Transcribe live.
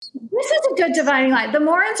good dividing line. The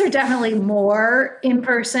morons are definitely more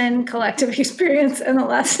in-person collective experience, and the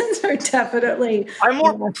lessons are definitely. I'm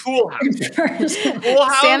more pool house. Pool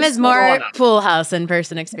house. Sam is more pool house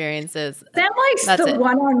in-person experiences. Sam likes the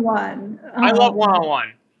one-on-one. I love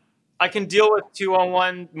one-on-one. I can deal with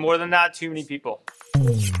 2-on-1. More than that, too many people.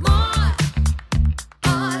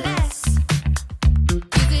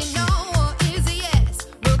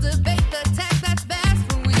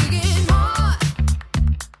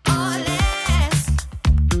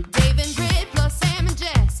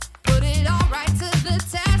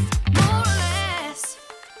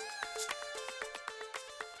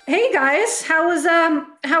 Hey guys, how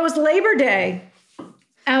was Labor Day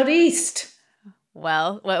out east?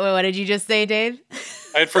 Well, what did you just say, Dave?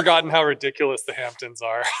 I had forgotten how ridiculous the Hamptons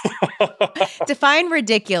are. Define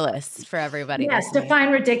ridiculous for everybody. Yes,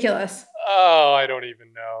 define ridiculous. Oh, I don't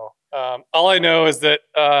even know. All I know is that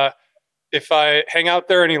if I hang out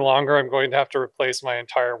there any longer, I'm going to have to replace my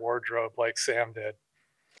entire wardrobe like Sam did.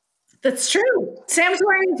 That's true. Sam's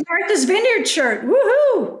wearing his Martha's Vineyard shirt.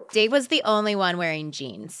 Woohoo! Dave was the only one wearing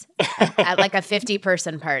jeans at like a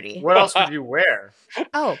 50-person party. What else would you wear?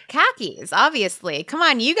 Oh, khakis, obviously. Come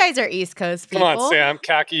on, you guys are East Coast people. Come on, Sam.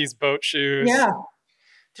 Khakis, boat shoes. Yeah.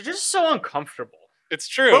 They're just so uncomfortable. It's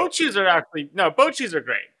true. Boat shoes are great.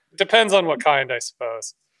 Depends on what kind, I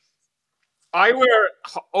suppose. I wear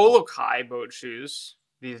Olokai boat shoes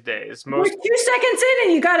these days. We're 2 seconds in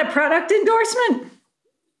and you got a product endorsement.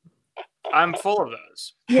 I'm full of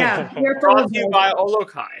those. Yeah, you're full of those. By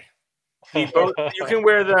Olokai. You can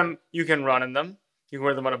wear them. You can run in them. You can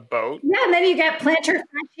wear them on a boat. Yeah, and then you get plantar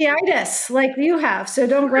fasciitis like you have. So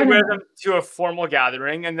don't run. You wear them to a formal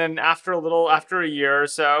gathering, and then after a year or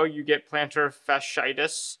so, you get plantar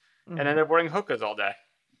fasciitis and end up wearing hookahs all day.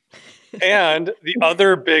 And the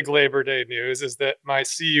other big Labor Day news is that my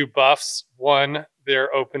CU Buffs won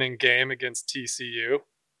their opening game against TCU.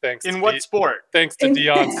 Thanks. In what sport? Thanks to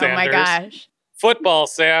Deion Sanders. Oh my gosh. Football,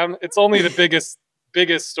 Sam. It's only the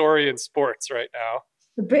biggest story in sports right now.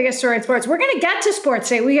 The biggest story in sports. We're going to get to sports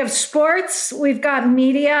today. We have sports. We've got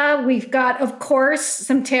media. We've got, of course,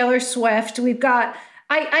 some Taylor Swift. We've got.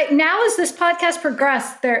 Now as this podcast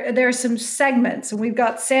progressed, there are some segments, and we've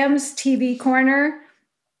got Sam's TV corner,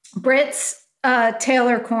 Britt's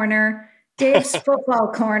Taylor corner, Dave's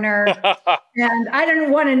football corner, and I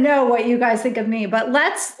don't want to know what you guys think of me, but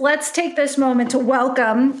let's take this moment to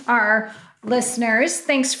welcome our listeners.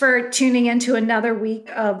 Thanks for tuning into another week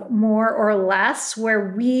of More or Less,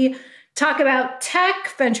 where we talk about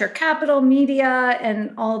tech, venture capital, media,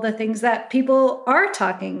 and all the things that people are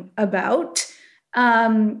talking about.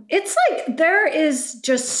 It's like there is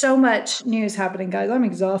just so much news happening, guys. I'm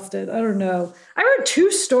exhausted. I don't know. I wrote 2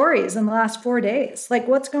 stories in the last 4 days. Like,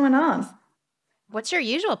 what's going on? What's your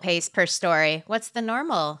usual pace per story? What's the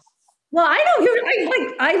normal? Well, I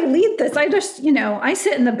don't. I lead this. I just, I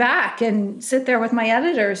sit in the back and sit there with my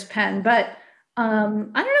editor's pen. But I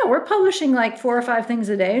don't know. We're publishing like 4 or 5 things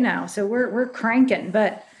a day now, so we're cranking.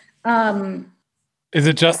 But is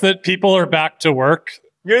it just that people are back to work?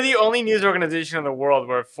 You're the only news organization in the world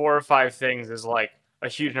where 4 or 5 things is like a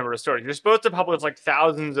huge number of stories. You're supposed to publish like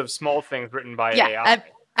thousands of small things written by AI.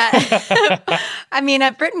 I mean,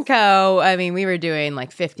 at Brit & Co., we were doing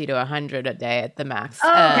like 50 to 100 a day at the max. Oh,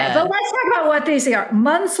 okay, but let's talk about what these are.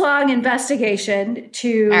 Months-long investigation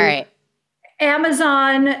to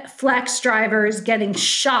Amazon Flex drivers getting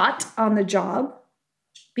shot on the job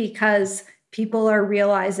because people are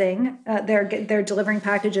realizing they're delivering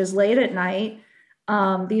packages late at night.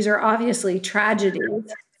 These are obviously tragedies.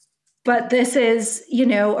 But this is,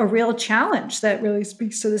 a real challenge that really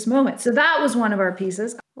speaks to this moment. So that was one of our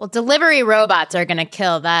pieces. Well, delivery robots are going to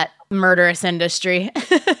kill that murderous industry.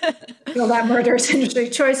 Kill that murderous industry.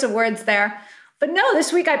 Choice of words there. But no,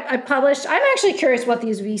 this week I published, I'm actually curious what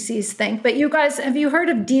these VCs think. But you guys, have you heard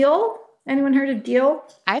of Deal? Anyone heard of Deal?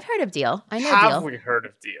 I've heard of Deal. I know Deal. Have we heard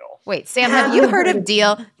of Deal? Wait, Sam, have you heard of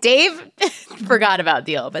Deal? Dave forgot about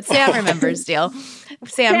Deal, but Sam remembers Deal.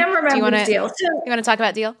 Sam remembers Deal. You want to talk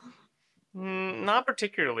about Deal? Not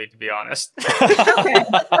particularly, to be honest. Okay.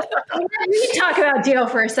 Let me talk about Deal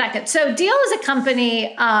for a second. So Deal is a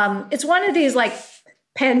company. It's one of these like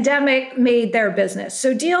pandemic made their business.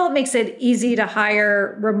 So Deal makes it easy to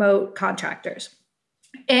hire remote contractors.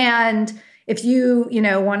 And if you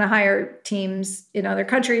want to hire teams in other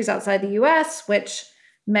countries outside the US, which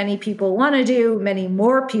many people want to do, many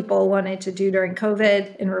more people wanted to do during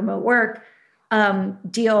COVID in remote work,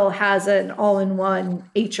 Deal has an all-in-one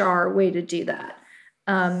HR way to do that.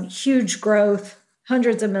 Huge growth,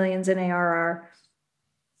 hundreds of millions in ARR.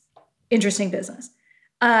 Interesting business.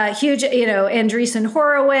 Huge, Andreessen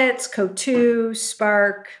Horowitz, Coatue,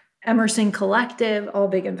 Spark, Emerson Collective, all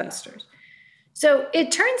big investors. So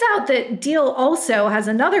it turns out that Deel also has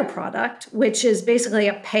another product, which is basically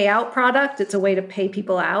a payout product. It's a way to pay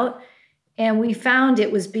people out. And we found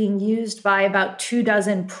it was being used by about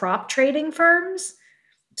 24 prop trading firms.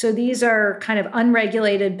 So these are kind of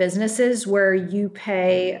unregulated businesses where you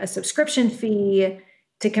pay a subscription fee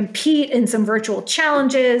to compete in some virtual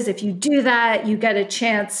challenges. If you do that, you get a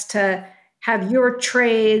chance to have your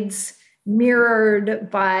trades mirrored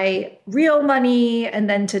by real money and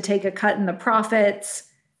then to take a cut in the profits.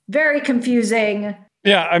 Very confusing.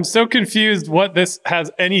 Yeah, I'm so confused what this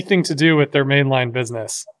has anything to do with their mainline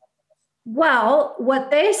business. Well,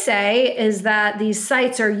 what they say is that these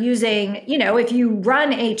sites are using, if you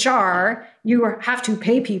run HR, you have to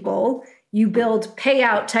pay people. You build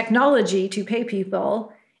payout technology to pay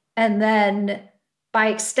people. And then by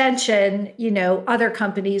extension, other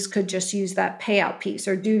companies could just use that payout piece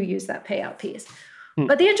or do use that payout piece.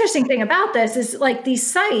 But the interesting thing about this is like these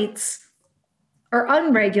sites are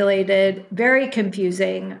unregulated, very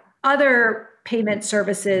confusing. Other payment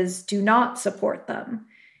services do not support them.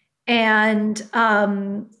 And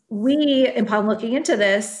we, upon looking into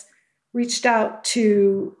this, reached out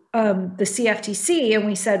to the CFTC and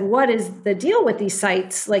we said, what is the deal with these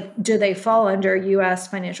sites? Like, do they fall under US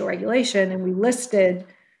financial regulation? And we listed,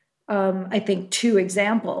 I think, 2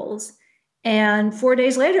 examples. And 4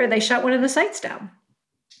 days later, they shut one of the sites down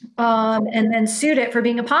and then sued it for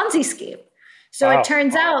being a Ponzi scheme. So It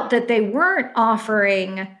turns out that they weren't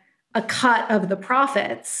offering a cut of the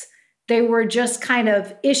profits. They were just kind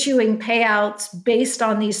of issuing payouts based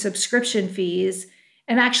on these subscription fees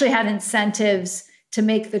and actually had incentives to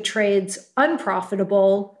make the trades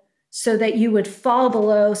unprofitable so that you would fall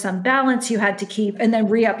below some balance you had to keep and then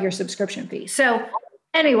re-up your subscription fee. So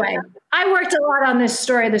anyway, I worked a lot on this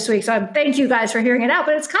story this week. So thank you guys for hearing it out.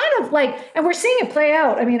 But it's kind of like, and we're seeing it play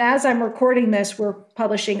out. I mean, as I'm recording this, we're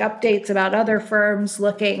publishing updates about other firms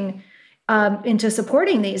looking into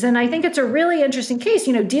supporting these. And I think it's a really interesting case.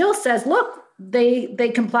 Deel says, look,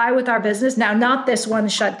 they comply with our business. Now, not this one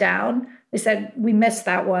shut down. They said, we missed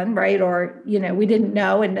that one, right? Or, we didn't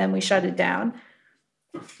know, and then we shut it down.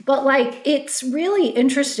 But it's really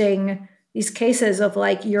interesting, these cases of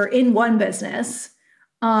you're in one business.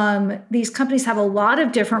 These companies have a lot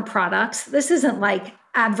of different products. This isn't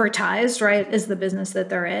advertised, right, is the business that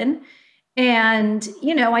they're in. And,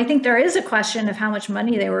 I think there is a question of how much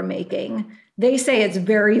money they were making. They say it's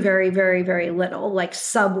very, very, very, very little,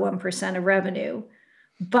 sub 1% of revenue.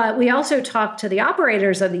 But we also talked to the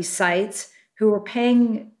operators of these sites who were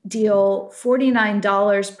paying Deel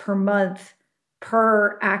 $49 per month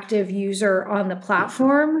per active user on the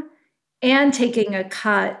platform and taking a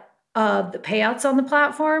cut of the payouts on the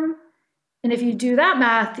platform. And if you do that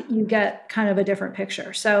math, you get kind of a different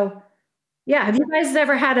picture. So yeah, have you guys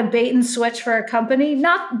ever had a bait and switch for a company?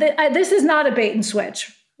 Not that this is not a bait and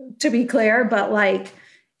switch, to be clear, but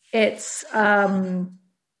it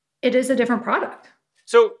is a different product.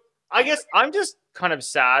 So I guess I'm just kind of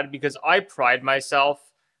sad because I pride myself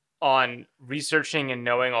on researching and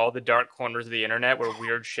knowing all the dark corners of the internet where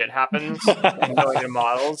weird shit happens and knowing the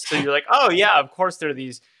models. So you're like, oh yeah, of course there are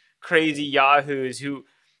these crazy yahoos who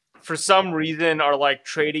for some reason are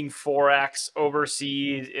trading Forex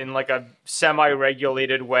overseas in a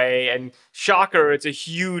semi-regulated way. And shocker, it's a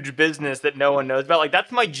huge business that no one knows about.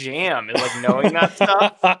 That's my jam, is knowing that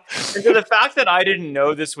stuff. And so the fact that I didn't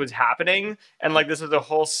know this was happening and this was a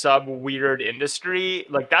whole sub-weird industry,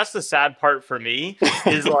 that's the sad part for me,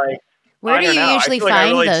 is where do you usually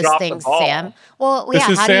find those things, Sam? Well, yeah,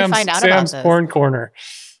 how do you find out about those? Sam's Porn Corner.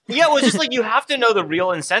 Yeah, well, just you have to know the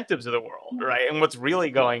real incentives of the world, right? And what's really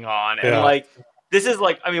going on. And this is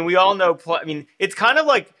we all know, it's kind of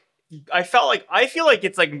I feel like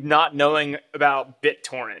it's not knowing about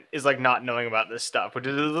BitTorrent is not knowing about this stuff, which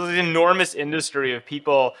is an enormous industry of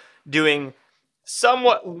people doing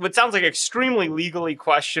somewhat, what sounds like extremely legally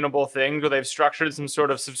questionable things where they've structured some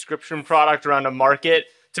sort of subscription product around a market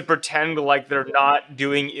to pretend they're not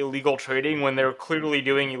doing illegal trading when they're clearly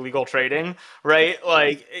doing illegal trading, right?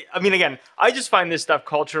 Again, I just find this stuff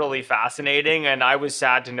culturally fascinating, and I was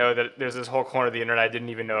sad to know that there's this whole corner of the internet I didn't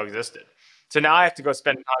even know existed. So now I have to go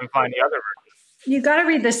spend time finding the other versions. You got to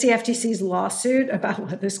read the CFTC's lawsuit about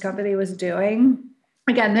what this company was doing.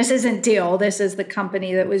 Again, this isn't Deel. This is the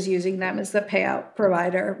company that was using them as the payout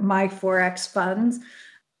provider, MyForex Funds.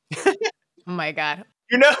 Oh my God.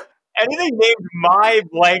 Anything named My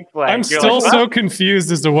blank. I'm still so confused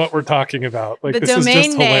as to what we're talking about. The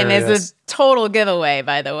domain name is a total giveaway,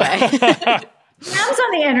 by the way. Sounds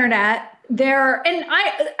on the internet.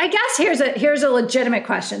 I guess here's a legitimate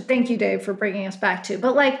question. Thank you, Dave, for bringing us back to.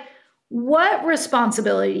 But What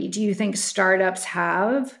responsibility do you think startups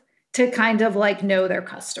have to kind of like know their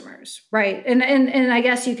customers, right? And I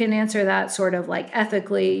guess you can answer that sort of like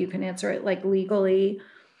ethically, you can answer it like legally,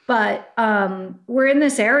 but we're in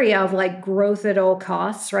this area of like growth at all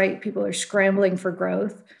costs, right? People are scrambling for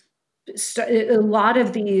growth. A lot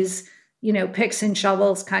of these, picks and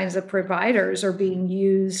shovels kinds of providers are being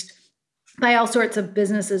used by all sorts of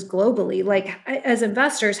businesses globally. Like, as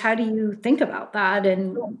investors, how do you think about that?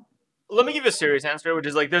 And let me give a serious answer, which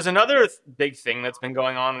is like there's another big thing that's been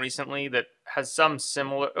going on recently that has some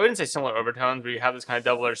similar, I wouldn't say similar overtones, but you have this kind of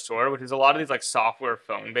double-edged sword, which is a lot of these like software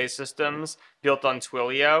phone-based systems built on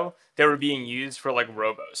Twilio that were being used for like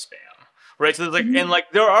robo-spam. Right. So there's like, and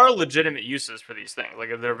like there are legitimate uses for these things. Like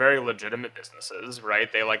they're very legitimate businesses,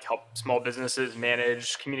 right? They like help small businesses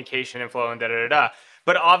manage communication and flow and da da da da.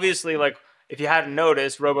 But obviously, like, if you hadn't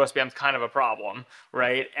noticed, robo-spam's kind of a problem,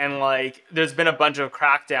 right? And like, there's been a bunch of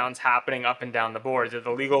crackdowns happening up and down the boards at the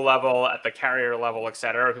legal level, at the carrier level, et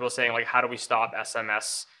cetera. People saying like, how do we stop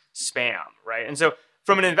SMS spam, right? And so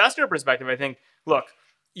from an investor perspective, I think, look,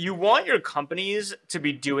 you want your companies to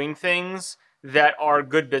be doing things that are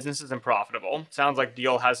good businesses and profitable. Sounds like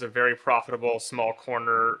Deel has a very profitable small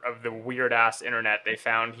corner of the weird ass internet they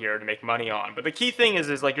found here to make money on. But the key thing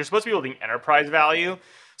is like, you're supposed to be building enterprise value.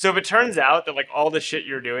 So if it turns out that like all the shit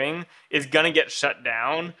you're doing is going to get shut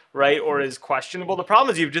down, right, or is questionable, the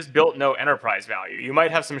problem is you've just built no enterprise value. You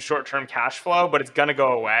might have some short-term cash flow, but it's going to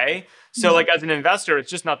go away. So like as an investor,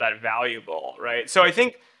 it's just not that valuable, right? So I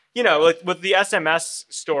think, like with the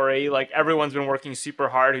SMS story, like everyone's been working super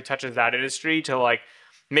hard who touches that industry to like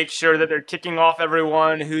make sure that they're kicking off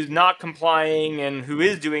everyone who's not complying and who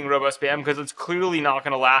is doing robo-spam, because it's clearly not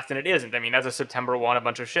going to last, and it isn't. I mean, as of September 1, a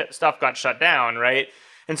bunch of stuff got shut down, right?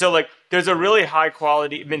 And so like there's a really high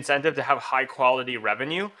quality incentive to have high quality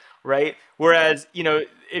revenue, right? Whereas,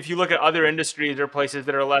 if you look at other industries or places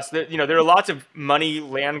that are less, there are lots of money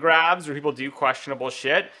land grabs where people do questionable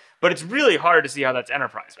shit, but it's really hard to see how that's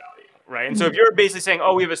enterprise value, right? And so if you're basically saying,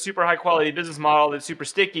 oh, we have a super high quality business model that's super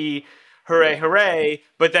sticky, hooray, hooray,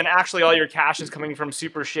 but then actually all your cash is coming from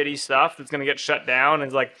super shitty stuff that's going to get shut down,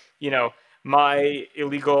 and like, my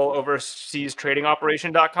illegal overseas trading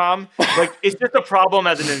operation.com. Like, it's just a problem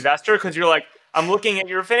as an investor, because you're like, I'm looking at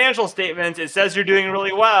your financial statements. It says you're doing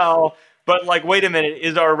really well, but like, wait a minute,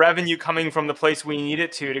 is our revenue coming from the place we need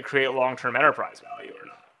it to create long-term enterprise value or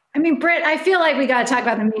not? I mean, Britt, I feel like we got to talk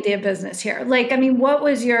about the media business here. Like, I mean, what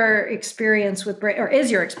was your experience with Brit, or is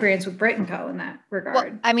your experience with Brit & Co. in that regard?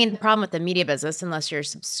 Well, I mean, the problem with the media business, unless you're a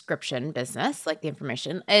subscription business, like the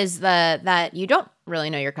information, is that you don't really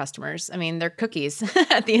know your customers. I mean, they're cookies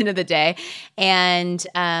at the end of the day. And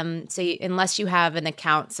unless you have an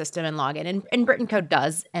account system and login, and Brit & Co.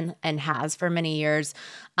 does and has for many years,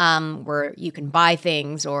 where you can buy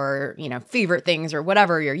things or, favorite things or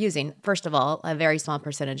whatever you're using. First of all, a very small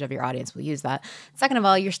percentage of your audience will use that. Second of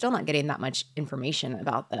all, you're still not getting that much information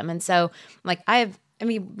about them. And so like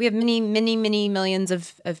we have many, many, many millions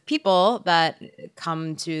of people that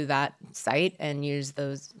come to that site and use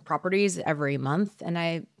those properties every month. And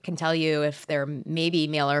I can tell you if they're maybe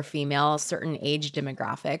male or female, certain age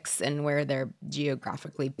demographics and where they're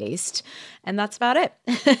geographically based. And that's about it.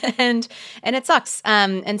 and it sucks.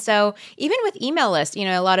 And so even with email lists,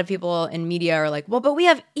 a lot of people in media are like, well, but we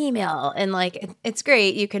have email, and like, it's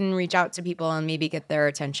great. You can reach out to people and maybe get their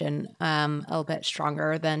attention a little bit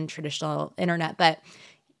stronger than traditional internet, but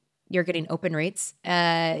you're getting open rates. You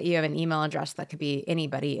have an email address that could be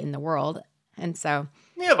anybody in the world. And so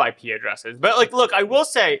we have IP addresses, but like, look, I will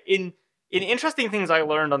say in interesting things I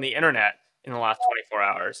learned on the internet in the last 24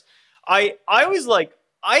 hours, I was like,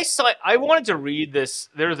 I wanted to read this.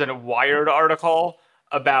 There's a Wired article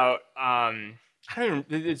about,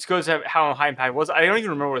 it goes to how high impact it was. I don't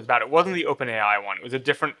even remember what it was about. It wasn't the OpenAI one. It was a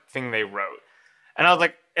different thing they wrote. And I was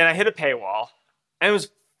like, and I hit a paywall, and it was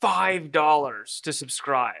 $5 to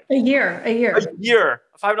subscribe. A year.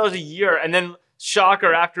 $5 a year. And then,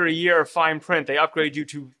 shocker, after a year of fine print, they upgrade you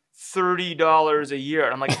to $30 a year.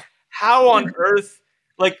 And I'm like, how on earth?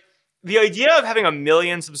 Like, the idea of having 1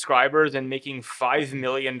 million subscribers and making $5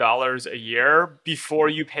 million a year before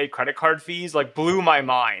you pay credit card fees, like, blew my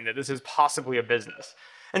mind that this is possibly a business.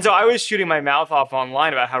 And so I was shooting my mouth off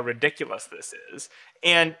online about how ridiculous this is.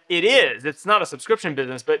 And it is. It's not a subscription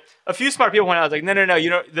business, but a few smart people went out, I was like,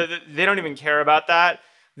 no, they don't even care about that.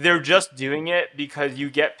 They're just doing it because you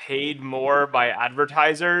get paid more by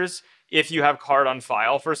advertisers if you have card on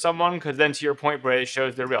file for someone, because then, to your point, Bray, it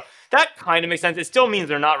shows they're real. That kind of makes sense. It still means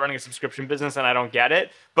they're not running a subscription business, and I don't get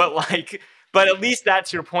it. But like, But at least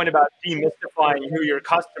that's your point about demystifying who your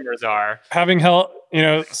customers are. Having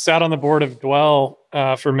sat on the board of Dwell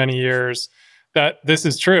for many years, that this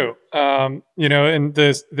is true. And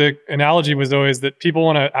the analogy was always that people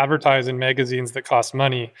want to advertise in magazines that cost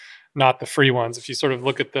money, not the free ones. If you sort of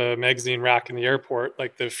look at the magazine rack in the airport,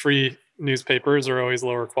 like the free newspapers are always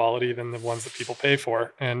lower quality than the ones that people pay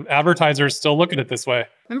for. And advertisers still look at it this way.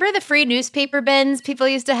 Remember the free newspaper bins people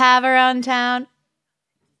used to have around town?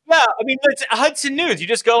 Yeah, I mean, it's Hudson News. You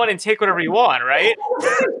just go in and take whatever you want, right?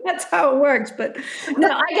 That's how it works. But no,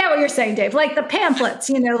 I get what you're saying, Dave. Like the pamphlets,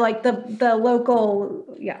 like the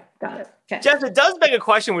local. Yeah, got it. Okay. Jeff, it does beg a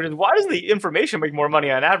question, which is why does the information make more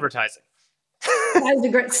money on advertising? That's a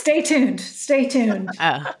great. Stay tuned.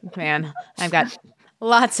 Oh man, I've got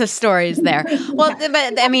lots of stories there. Well,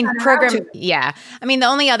 but I mean, the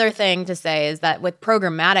only other thing to say is that with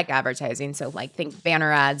programmatic advertising, so like think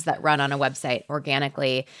banner ads that run on a website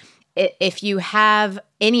organically, if you have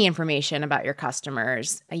any information about your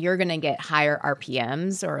customers, you're going to get higher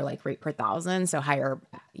RPMs or like rate per thousand. So higher,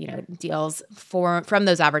 deals from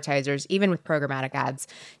those advertisers, even with programmatic ads,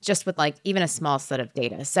 just with like even a small set of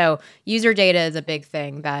data. So user data is a big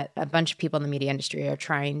thing that a bunch of people in the media industry are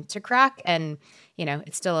trying to crack. And,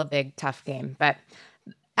 it's still a big, tough game, but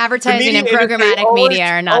advertising and programmatic media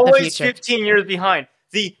are not the future. 15 years behind.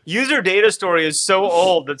 The user data story is so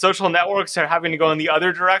old that social networks are having to go in the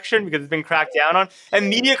other direction because it's been cracked down on. And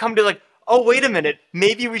media come to like, oh, wait a minute,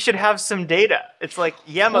 maybe we should have some data. It's like,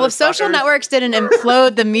 yeah, well, if social networks didn't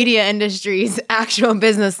implode the media industry's actual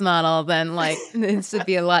business model, then like this would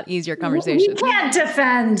be a lot easier conversation. You can't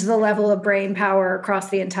defend the level of brain power across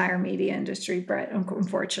the entire media industry, Brett,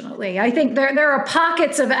 unfortunately. I think there are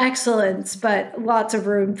pockets of excellence, but lots of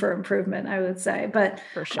room for improvement, I would say. But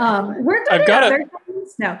for sure. We're good.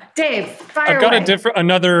 No, Dave, fire I've got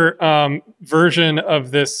another version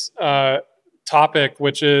of this topic,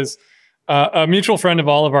 which is a mutual friend of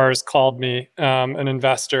all of ours called me, an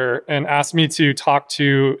investor, and asked me to talk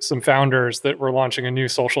to some founders that were launching a new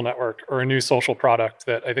social network or a new social product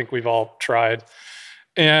that I think we've all tried.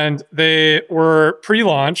 And they were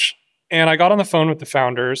pre-launch, and I got on the phone with the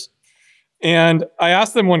founders, and I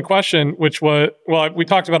asked them one question, which was, we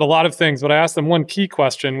talked about a lot of things, but I asked them one key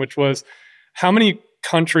question, which was, how many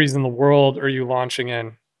countries in the world are you launching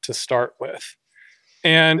in to start with?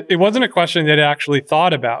 And it wasn't a question they'd actually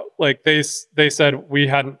thought about. Like they said, we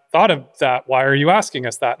hadn't thought of that. Why are you asking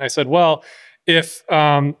us that? And I said, well, if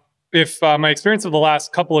my experience of the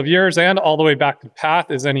last couple of years and all the way back to Path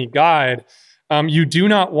is any guide, you do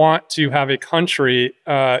not want to have a country,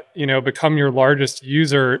 become your largest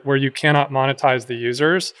user where you cannot monetize the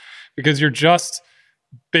users, because you're just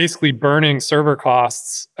basically burning server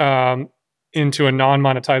costs into a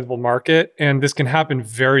non-monetizable market. And this can happen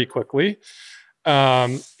very quickly.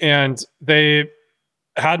 And they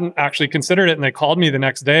hadn't actually considered it. And they called me the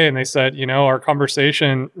next day and they said, our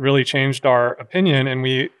conversation really changed our opinion. And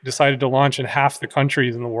we decided to launch in half the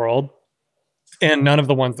countries in the world and none of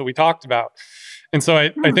the ones that we talked about. And so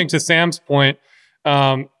I think to Sam's point,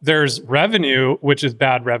 there's revenue, which is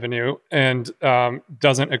bad revenue and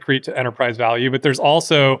doesn't accrete to enterprise value. But there's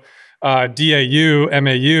also DAU,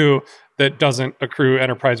 MAU that doesn't accrue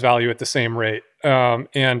enterprise value at the same rate.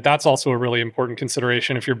 And that's also a really important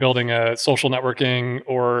consideration if you're building a social networking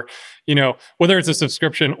or, whether it's a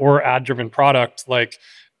subscription or ad-driven product, like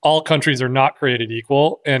all countries are not created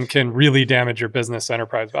equal and can really damage your business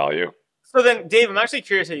enterprise value. So then, Dave, I'm actually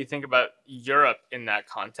curious how you think about Europe in that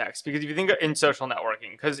context. Because if you think in social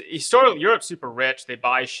networking, because historically Europe's super rich, they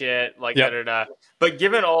buy shit, But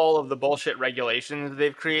given all of the bullshit regulations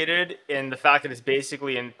they've created and the fact that it's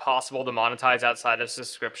basically impossible to monetize outside of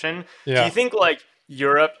subscription, do you think like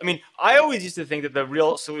Europe? I mean, I always used to think that the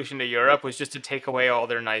real solution to Europe was just to take away all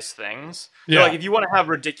their nice things. Yeah. So, like, if you want to have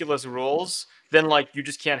ridiculous rules, then like you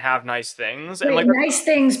just can't have nice things. Wait, and like nice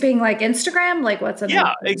things being like Instagram, like what's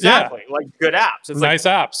yeah, exactly. Yeah. Like good apps. It's nice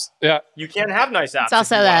apps. Yeah, you can't have nice apps. It's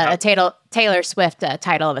also a Taylor Swift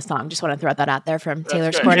title of a song. Just want to throw that out there from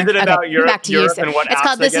Taylor's Corner. Is it about Europe, back to you, Sam. And what it's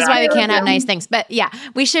called "This Is Why We Can't Have Nice Things." But yeah,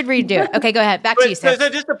 we should redo it. Okay, go ahead. Back to you, Sam. So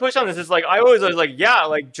just to push on this, it's like I always was like, yeah,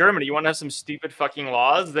 like Germany, you want to have some stupid fucking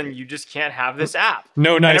laws, then you just can't have this app.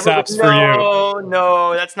 No nice apps for you.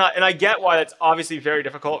 No, that's not. And I get why that's obviously very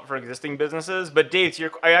difficult for existing businesses. But Dave,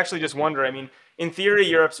 I actually just wonder. I mean, in theory,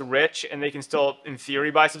 Europe's rich and they can still, in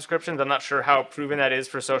theory, buy subscriptions. I'm not sure how proven that is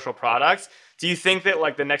for social products. Do you think that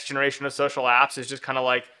like the next generation of social apps is just kind of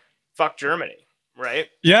like, fuck Germany, right?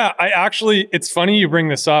 Yeah, it's funny you bring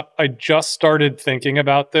this up. I just started thinking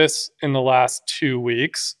about this in the last 2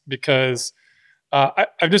 weeks because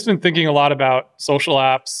I've just been thinking a lot about social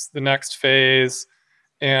apps, the next phase.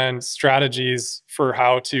 and strategies for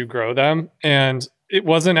how to grow them. And it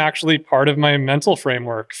wasn't actually part of my mental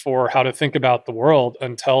framework for how to think about the world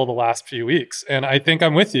until the last few weeks. And I think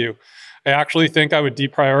I'm with you. I actually think I would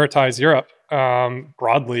deprioritize Europe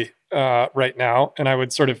broadly right now. And I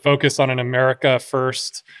would sort of focus on an America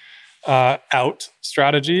first out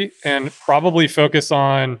strategy and probably focus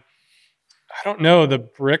on, I don't know, the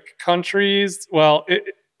BRIC countries. Well,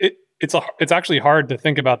 it's actually hard to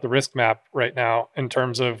think about the risk map right now in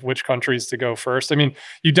terms of which countries to go first. I mean,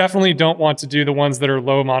 you definitely don't want to do the ones that are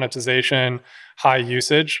low monetization, high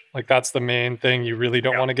usage. Like that's the main thing you really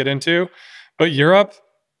don't want to get into. But Europe,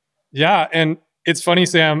 yeah. And it's funny,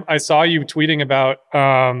 Sam, I saw you tweeting about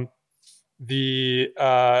the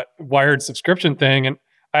wired subscription thing. And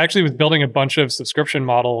I actually was building a bunch of subscription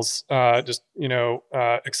models,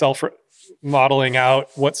 Excel for modeling out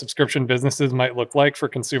what subscription businesses might look like for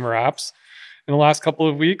consumer apps in the last couple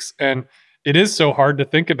of weeks. And it is so hard to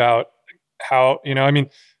think about how,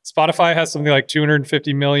 Spotify has something like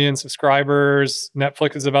 250 million subscribers.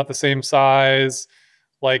 Netflix is about the same size.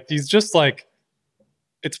 Like these just like,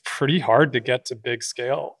 it's pretty hard to get to big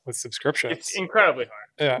scale with subscriptions. It's incredibly hard.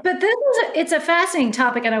 Yeah. But it's a fascinating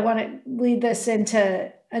topic, and I want to lead this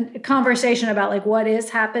into a conversation about like what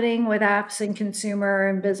is happening with apps and consumer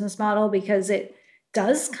and business model, because it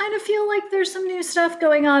does kind of feel like there's some new stuff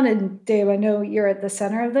going on. And Dave, I know you're at the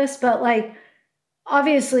center of this, but like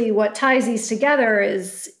obviously what ties these together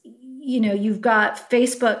is, you've got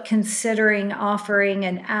Facebook considering offering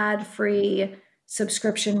an ad-free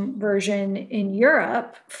subscription version in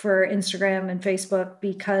Europe for Instagram and Facebook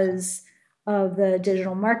because of the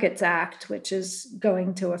Digital Markets Act, which is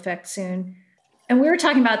going to affect soon. And we were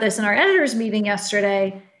talking about this in our editors meeting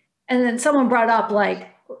yesterday. And then someone brought up like,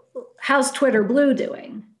 how's Twitter Blue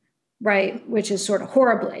doing? Right. Which is sort of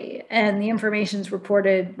horribly. And the information's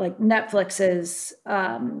reported like Netflix's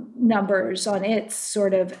numbers on its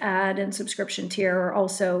sort of ad and subscription tier are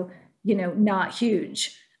also, not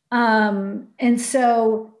huge. And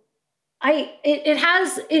so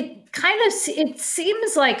it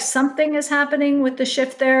seems like something is happening with the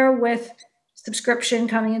shift there with subscription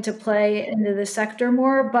coming into play into the sector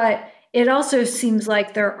more, but it also seems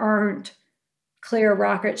like there aren't clear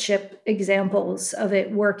rocket ship examples of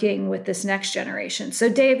it working with this next generation. So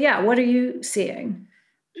Dave, what are you seeing?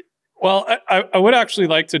 Well, I would actually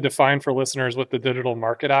like to define for listeners what the Digital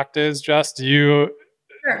Market Act is. Sure.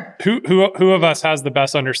 Who of us has the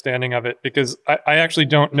best understanding of it? Because I actually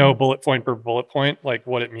don't know bullet point per bullet point, like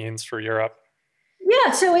what it means for Europe.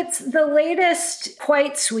 Yeah, so it's the latest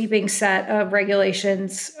quite sweeping set of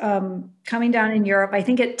regulations coming down in Europe. I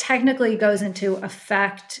think it technically goes into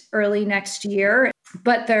effect early next year,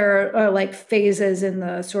 but there are like phases in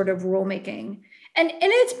the sort of rulemaking. And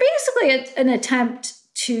it's basically an attempt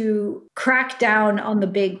to crack down on the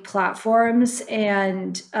big platforms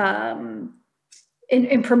and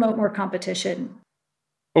promote more competition.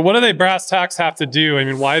 But what do they brass tacks have to do? I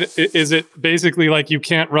mean, why is it basically like you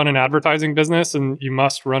can't run an advertising business and you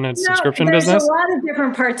must run a subscription business? There's a lot of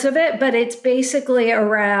different parts of it, but it's basically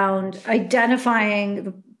around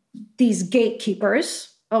identifying these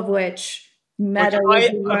gatekeepers, of which Meta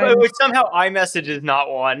which somehow iMessage is not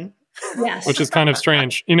one. Yes. Which is kind of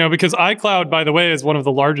strange, because iCloud, by the way, is one of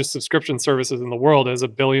the largest subscription services in the world. It has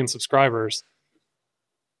 1 billion subscribers.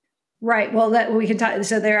 Right. Well, that we can talk.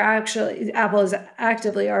 So Apple is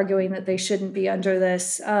actively arguing that they shouldn't be under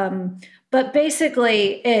this. But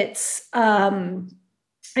basically, it's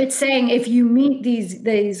saying if you meet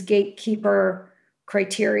these gatekeeper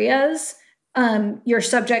criterias, you're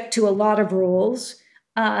subject to a lot of rules,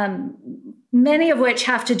 many of which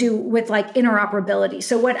have to do with like interoperability.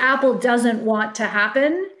 So what Apple doesn't want to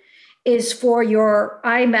happen is for your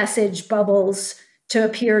iMessage bubbles to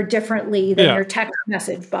appear differently than your text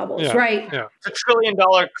message bubbles, right? Yeah. It's $1 trillion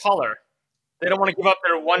color. They don't want to give up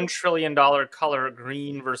their $1 trillion color,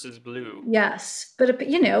 green versus blue. Yes. But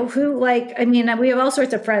we have all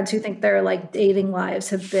sorts of friends who think their like dating lives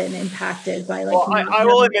have been impacted by like. Well, I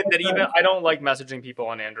will admit that even I don't like messaging people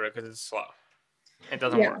on Android because it's slow. It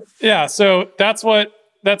doesn't work. Yeah. So that's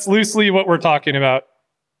loosely what we're talking about.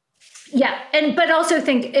 Yeah. But also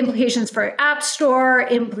think implications for App Store,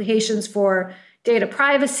 implications for data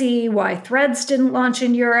privacy, why Threads didn't launch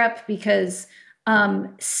in Europe, because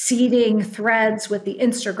seeding Threads with the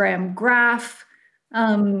Instagram graph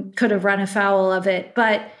could have run afoul of it.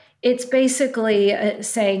 But it's basically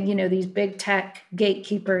saying, these big tech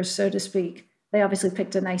gatekeepers, so to speak, they obviously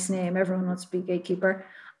picked a nice name. Everyone wants to be gatekeeper,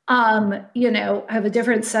 have a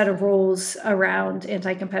different set of rules around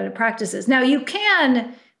anti-competitive practices. Now you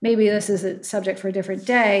can, maybe this is a subject for a different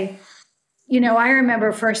day. I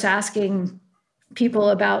remember first asking people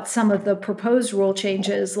about some of the proposed rule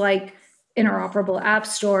changes, like interoperable app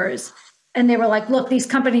stores. And they were like, look, these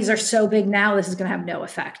companies are so big now, this is going to have no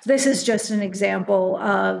effect. This is just an example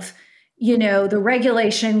of, the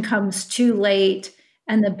regulation comes too late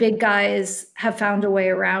and the big guys have found a way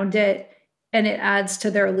around it and it adds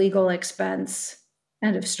to their legal expense.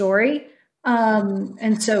 End of story.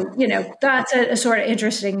 And so, that's a sort of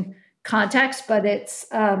interesting context, but it's,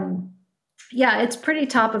 it's pretty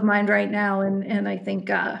top of mind right now. And I think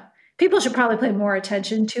people should probably pay more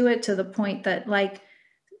attention to it, to the point that like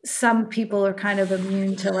some people are kind of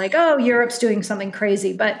immune to like, oh, Europe's doing something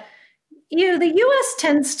crazy. But, the US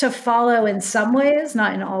tends to follow in some ways,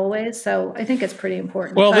 not in all ways. So I think it's pretty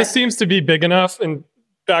important. Well, this seems to be big enough. And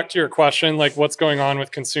back to your question, like what's going on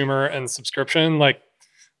with consumer and subscription, like,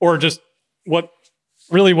 or just what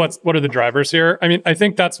are the drivers here? I mean, I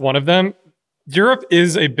think that's one of them. Europe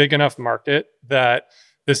is a big enough market that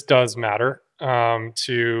this does matter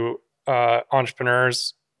to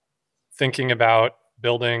entrepreneurs thinking about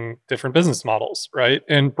building different business models, right?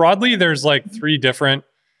 And broadly, there's like three different,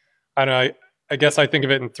 I guess I think of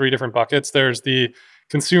it in three different buckets. There's the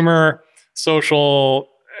consumer, social,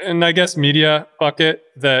 and I guess media bucket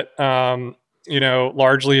that,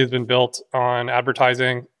 largely has been built on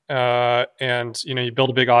advertising. And, you build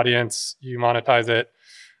a big audience, you monetize it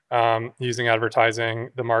using advertising,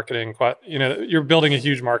 the marketing, you're building a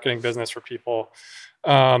huge marketing business for people.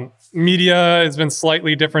 Media has been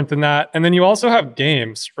slightly different than that. And then you also have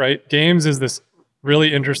games, right? Games is this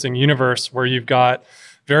really interesting universe where you've got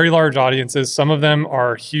very large audiences. Some of them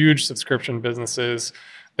are huge subscription businesses.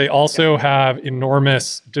 They also have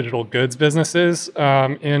enormous digital goods businesses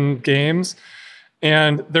in games.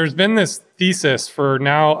 And there's been this thesis for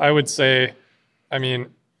now, I would say,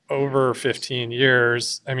 over 15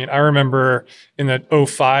 years. I remember in the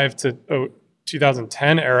 2005 to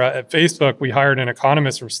 2010 era at Facebook, we hired an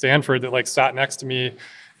economist from Stanford that like sat next to me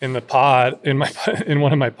in the pod, in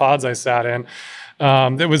one of my pods I sat in,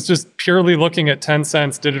 that was just purely looking at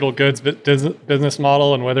Tencent's digital goods business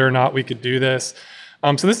model and whether or not we could do this.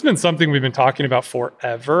 So this has been something we've been talking about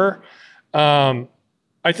forever.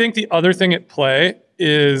 I think the other thing at play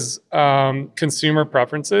is consumer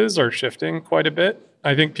preferences are shifting quite a bit.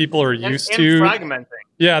 I think people are used to fragmenting.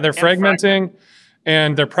 Yeah, they're fragmenting,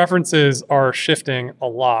 and their preferences are shifting a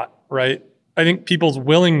lot, right? I think people's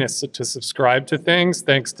willingness to subscribe to things,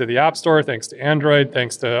 thanks to the App Store, thanks to Android,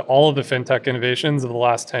 thanks to all of the fintech innovations of the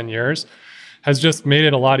last 10 years, has just made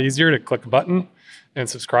it a lot easier to click a button and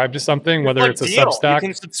subscribe to something, whether it's a Substack.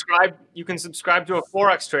 You can subscribe to a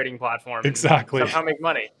Forex trading platform. Exactly. And somehow make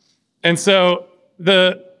money. And so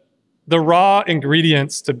the raw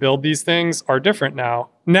ingredients to build these things are different now.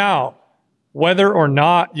 Now, whether or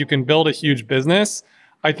not you can build a huge business,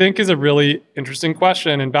 I think is a really interesting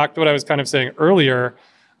question. And back to what I was kind of saying earlier,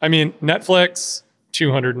 Netflix,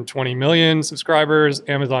 220 million subscribers,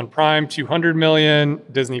 Amazon Prime, 200 million,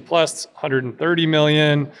 Disney Plus, 130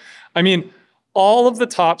 million. All of the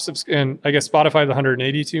top, and I guess Spotify, the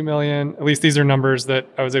 182 million, at least these are numbers that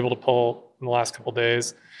I was able to pull in the last couple of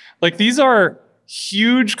days. Like these are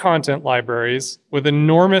huge content libraries with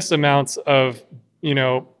enormous amounts of,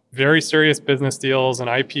 very serious business deals and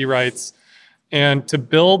IP rights. And to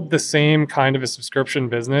build the same kind of a subscription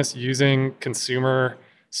business using consumer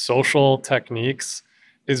social techniques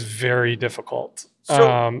is very difficult. I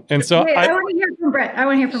want to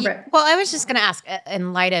hear from Brett. Well, I was just going to ask,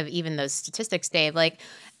 in light of even those statistics, Dave, like,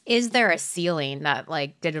 is there a ceiling that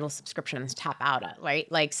like digital subscriptions tap out at,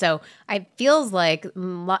 right? Like, so it feels like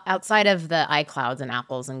outside of the iClouds and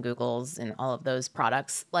Apples and Googles and all of those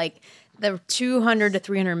products, like the 200 to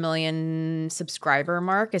 300 million subscriber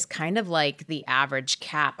mark is kind of like the average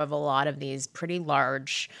cap of a lot of these pretty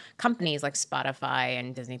large companies like Spotify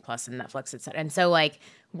and Disney Plus and Netflix, et cetera. And so like,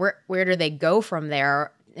 where do they go from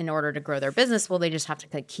there in order to grow their business? Will they just have to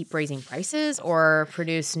like keep raising prices or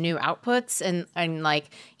produce new outputs? And like,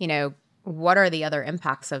 what are the other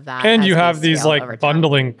impacts of that? And you have these like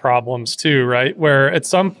bundling problems too, right? Where at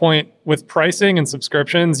some point with pricing and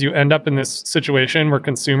subscriptions, you end up in this situation where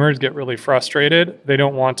consumers get really frustrated. They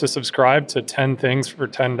don't want to subscribe to 10 things for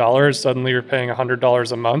 $10. Suddenly you're paying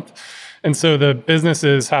 $100 a month. And so the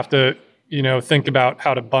businesses have to, think about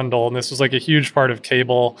how to bundle. And this was like a huge part of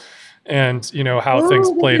cable and how things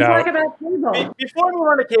played out. Before we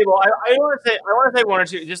run to cable, I want to say one or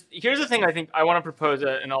two. Just here's the thing. I think I want to propose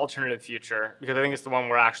an alternative future because I think it's the one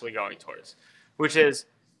we're actually going towards, which is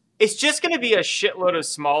it's just going to be a shitload of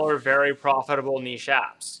smaller, very profitable niche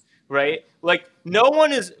apps, right? Like no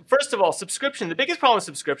one is, first of all, subscription, the biggest problem with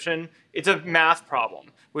subscription, it's a math problem,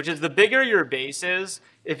 which is the bigger your base is,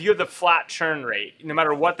 if you have the flat churn rate, no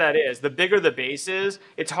matter what that is, the bigger the base is,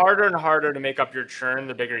 it's harder and harder to make up your churn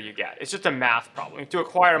the bigger you get. It's just a math problem. You have to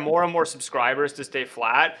acquire more and more subscribers to stay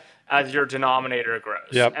flat as your denominator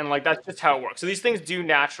grows. Yep. And like that's just how it works. So these things do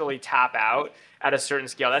naturally tap out at a certain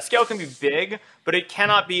scale. That scale can be big, but it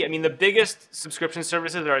cannot be, I mean, the biggest subscription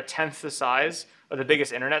services are a tenth the size of the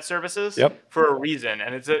biggest internet services for a reason.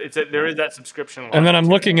 And there is that subscription line. And then I'm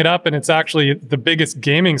looking it up and it's actually the biggest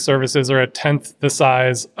gaming services are a tenth the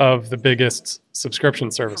size of the biggest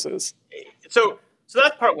subscription services. So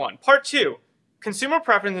that's part one. Part two, consumer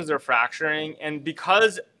preferences are fracturing. And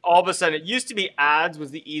because all of a sudden it used to be ads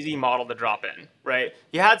was the easy model to drop in, right?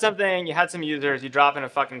 You had something, you had some users, you drop in a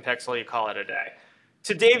fucking pixel, you call it a day.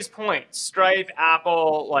 To Dave's point, Stripe,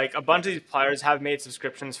 Apple, like a bunch of these players have made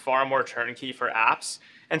subscriptions far more turnkey for apps.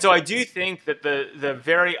 And so I do think that the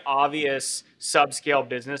very obvious subscale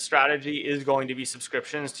business strategy is going to be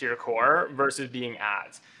subscriptions to your core versus being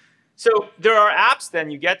ads. So there are apps then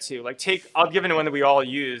you get to, like I'll give you one that we all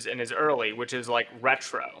use and is early, which is like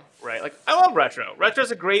Retro, right? Like I love Retro. Retro's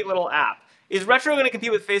a great little app. Is Retro going to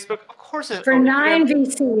compete with Facebook? Of course it is. For 9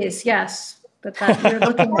 VCs, yes. But that you're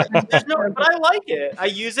looking at but I like it. I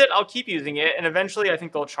use it. I'll keep using it. And eventually I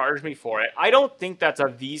think they'll charge me for it. I don't think that's a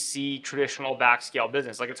VC traditional backscale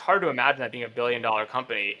business. Like it's hard to imagine that being $1 billion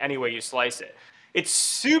company any way you slice it. It's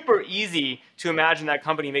super easy to imagine that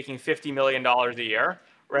company making $50 million a year,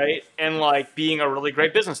 right? And like being a really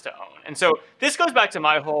great business to own. And so this goes back to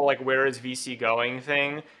my whole like where is VC going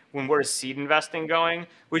thing. Where is seed investing going,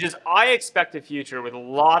 which is I expect a future with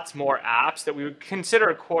lots more apps that we would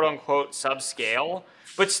consider quote unquote subscale,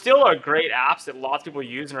 but still are great apps that lots of people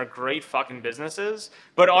use and are great fucking businesses,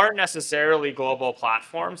 but aren't necessarily global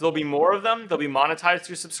platforms. There'll be more of them. They'll be monetized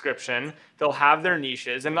through subscription. They'll have their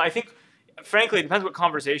niches. And I think, frankly, it depends what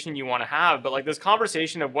conversation you want to have, but like this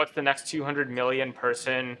conversation of what's the next 200 million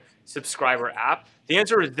person subscriber app, the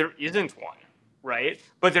answer is there isn't one, right?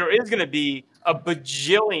 But there is going to be a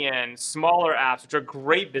bajillion smaller apps, which are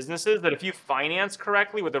great businesses that if you finance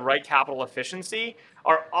correctly with the right capital efficiency,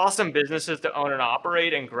 are awesome businesses to own and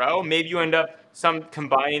operate and grow. Maybe you end up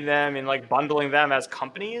combining them and like bundling them as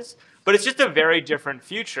companies, but it's just a very different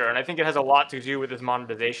future. And I think it has a lot to do with this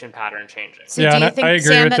monetization pattern changing. So do you think,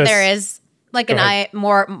 Sam, that there is like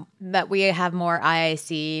that we have more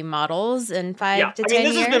IAC models in 5 to 10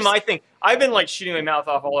 years? This has been my thing. I've been like shooting my mouth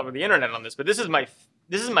off all over the internet on this, but this is my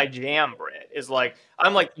jam, Britt, is like,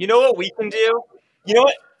 I'm like, you know what we can do? You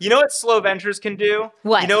know what Slow Ventures can do?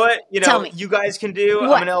 What? You know what, Tell me. You guys can do?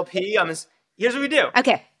 What? I'm an LP. Here's what we do.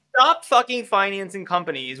 Okay. Stop fucking financing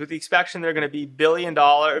companies with the expectation they're going to be billion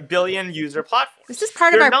user platforms. This is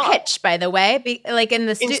part of our pitch, by the way. Like in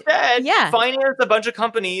the Instead, finance a bunch of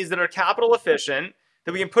companies that are capital efficient,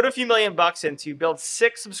 that we can put a few $1 million into, build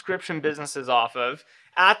 6 subscription businesses off of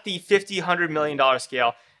at the $50-100 million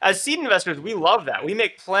scale. As seed investors, we love that. We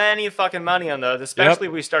make plenty of fucking money on those, especially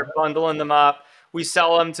if we start bundling them up. We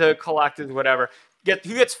sell them to collectors, whatever.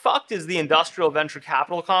 Who gets fucked is the industrial venture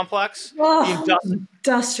capital complex.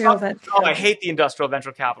 Industrial venture. Oh, I hate the industrial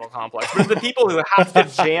venture capital complex. But it's the people who have to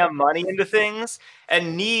jam money into things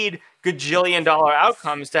and need gajillion-dollar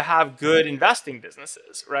outcomes to have good investing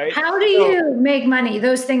businesses, right? How do you make money?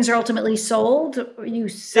 Those things are ultimately sold. You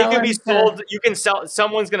sell. They can be sold. You can sell.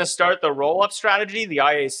 Someone's going to start the roll-up strategy, the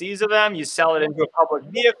IACs of them. You sell it into a public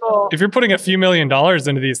vehicle. If you're putting a few $1 million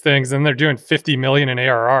into these things and they're doing 50 million in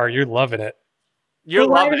ARR, you're loving it.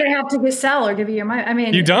 Why do they have to sell or give you your money? I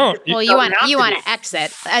mean, you don't. Well, you want to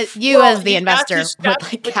exit as the investor with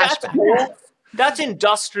like cash back. That's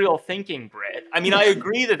industrial thinking, Britt. I mean, I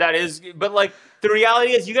agree that is, but like the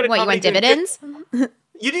reality is, you got to. What, you want dividends?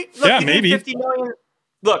 Maybe 50 million.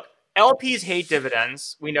 Look, LPs hate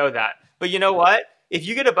dividends. We know that, but you know what? If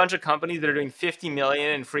you get a bunch of companies that are doing 50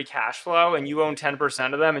 million in free cash flow, and you own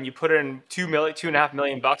 10% of them, and you put in $2.5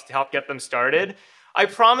 million to help get them started, I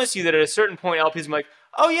promise you that at a certain point, LPs are like,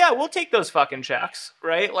 "Oh yeah, we'll take those fucking checks,"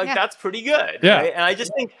 right? Like that's pretty good, right? And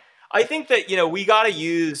I think that we got to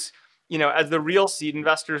use. As the real seed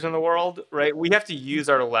investors in the world, right, we have to use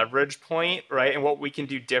our leverage point, right, and what we can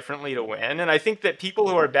do differently to win. And I think that people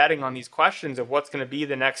who are betting on these questions of what's going to be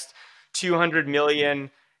the next 200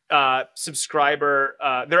 million subscriber,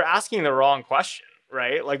 they're asking the wrong question,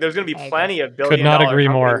 right? Like there's going to be plenty of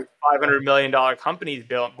 $1 $500 million companies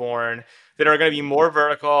born that are going to be more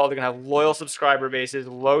vertical. They're going to have loyal subscriber bases,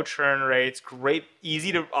 low churn rates, great,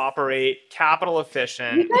 easy to operate, capital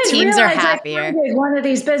efficient. Teams are happier. One of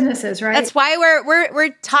these businesses, right? That's why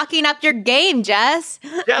we're talking up your game, Jess.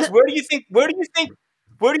 Jess, where do you think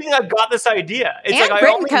where do you think I got this idea? It's and like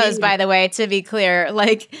Britain Co's, by the way, to be clear,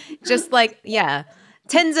 like just like, yeah,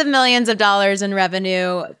 tens of millions of dollars in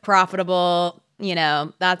revenue, profitable, you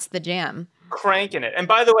know, that's the jam. Cranking it. And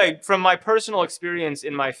by the way, from my personal experience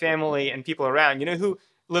in my family and people around, you know who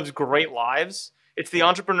lives great lives? It's the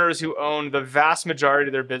entrepreneurs who own the vast majority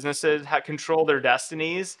of their businesses, control their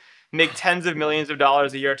destinies, make tens of millions of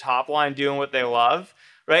dollars a year top line doing what they love.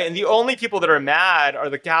 Right, and the only people that are mad are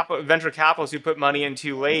the venture capitalists who put money in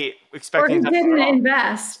too late, expecting or who didn't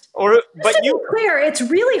invest. But to be clear, it's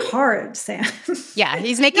really hard, Sam. Yeah,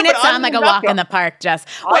 he's making it sound like a walk in the park, Jess.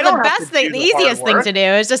 Well, the best thing, the easiest thing to do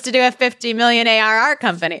is just to do a 50 million ARR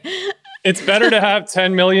company. It's better to have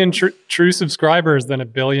 10 million true subscribers than 1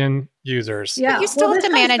 billion users. Yeah, but you still have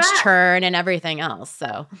to manage churn and everything else. So,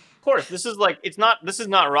 of course, this is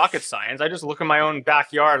not rocket science. I just look in my own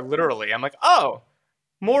backyard, literally. I'm like, oh.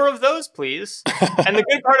 More of those, please. And the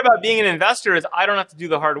good part about being an investor is I don't have to do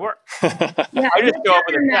the hard work. Yeah, I just go up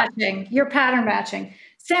with matching. You're pattern matching.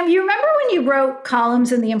 Sam, you remember when you wrote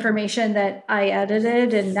columns in The Information that I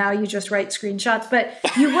edited and now you just write screenshots? But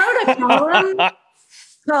you wrote a column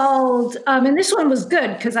called, and this one was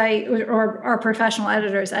good because our professional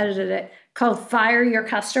editors edited it, called Fire Your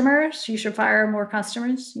Customers. You should fire more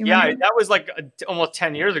customers. Yeah, that was like almost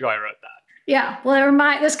 10 years ago I wrote that. Yeah,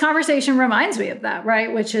 well, this conversation reminds me of that,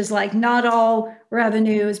 right? Which is like not all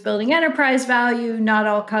revenue is building enterprise value. Not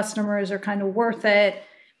all customers are kind of worth it.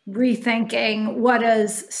 Rethinking what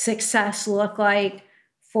does success look like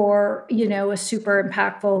for, you know, a super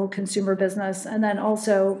impactful consumer business, and then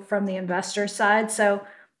also from the investor side. So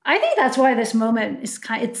I think that's why this moment is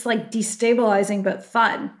it's like destabilizing but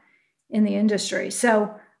fun in the industry.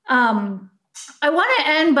 So I want to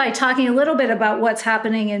end by talking a little bit about what's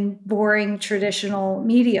happening in boring traditional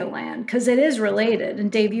media land, because it is related.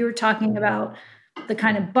 And Dave, you were talking about the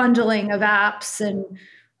kind of bundling of apps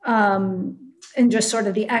and just sort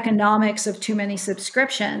of the economics of too many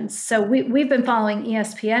subscriptions. So we've been following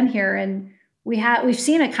ESPN here, and we've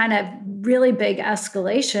seen a kind of really big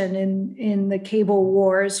escalation in the cable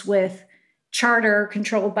wars, with Charter,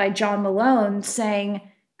 controlled by John Malone, saying,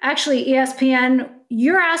 actually, ESPN,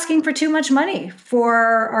 you're asking for too much money for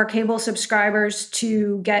our cable subscribers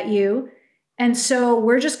to get you. And so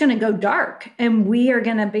we're just going to go dark, and we are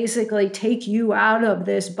going to basically take you out of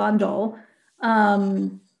this bundle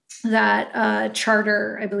that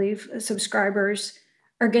Charter, I believe, subscribers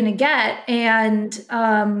are going to get. And,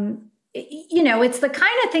 you know, it's the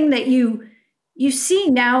kind of thing that you see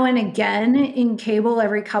now and again in cable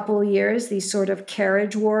every couple of years, these sort of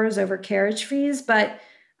carriage wars over carriage fees. But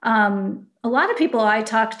a lot of people I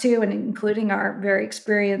talk to, and including our very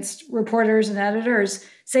experienced reporters and editors,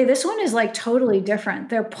 say this one is like totally different.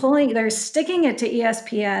 They're sticking it to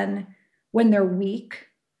ESPN when they're weak.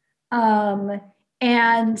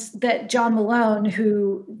 And that John Malone,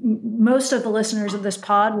 who most of the listeners of this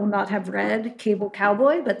pod will not have read Cable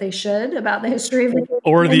Cowboy, but they should, about the history of the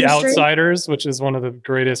or The Outsiders, which is one of the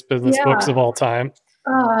greatest business books of all time.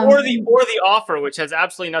 Or the Offer, which has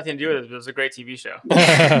absolutely nothing to do with it. It was a great TV show.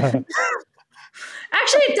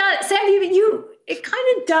 Actually, it does. Sam, it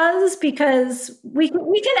kind of does, because we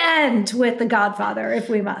can end with The Godfather if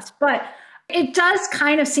we must. But it does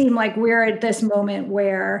kind of seem like we're at this moment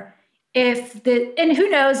where and who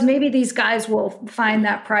knows, maybe these guys will find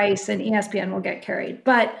that price and ESPN will get carried.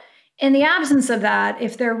 But in the absence of that,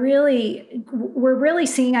 we're really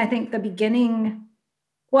seeing, I think, the beginning,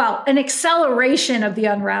 an acceleration of the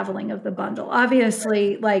unraveling of the bundle.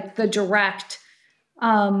 Obviously, like the direct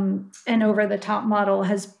and over the top model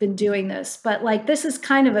has been doing this, but like this is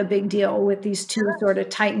kind of a big deal with these two sort of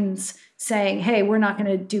titans saying, hey, we're not going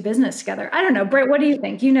to do business together. I don't know. Britt, what do you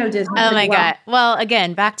think? You know Disney. Oh my God. Well,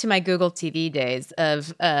 again, back to my Google TV days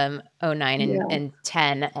of 09 and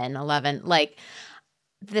 10 and 11. Like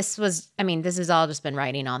this has all just been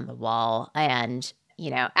writing on the wall. And,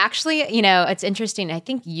 actually, it's interesting. I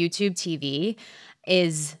think YouTube TV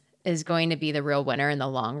is going to be the real winner in the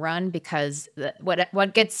long run, because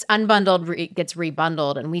what gets unbundled gets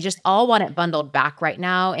rebundled, and we just all want it bundled back right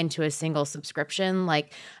now into a single subscription.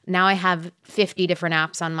 Like now I have 50 different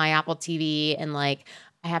apps on my Apple TV, and like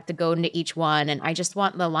I have to go into each one, and I just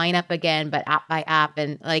want the lineup again, but app by app.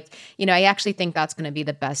 And like, I actually think that's going to be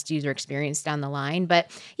the best user experience down the line.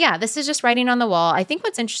 But yeah, this is just writing on the wall. I think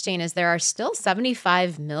what's interesting is there are still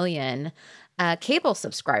 75 million cable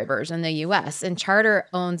subscribers in the US, and Charter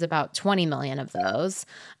owns about 20 million of those.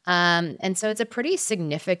 And so it's a pretty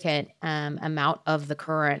significant amount of the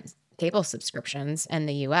current cable subscriptions in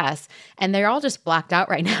the US, and they're all just blacked out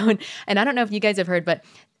right now. And I don't know if you guys have heard, but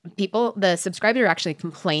the subscribers are actually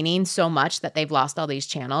complaining so much that they've lost all these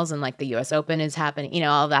channels, and like the US Open is happening,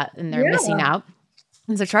 all that, and they're missing out.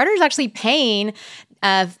 And so Charter is actually paying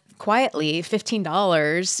quietly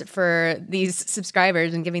 $15 for these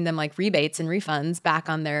subscribers and giving them like rebates and refunds back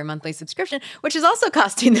on their monthly subscription, which is also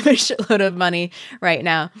costing them a shitload of money right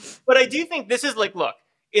now. But I do think this is like, look,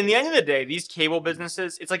 in the end of the day, these cable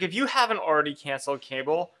businesses, it's like if you haven't already canceled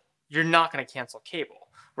cable, you're not going to cancel cable,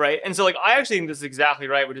 right? And so like I actually think this is exactly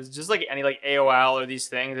right, which is just like any like AOL or these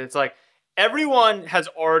things. It's like everyone has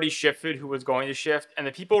already shifted who was going to shift, and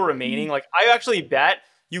the people remaining, like I actually bet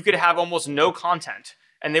you could have almost no content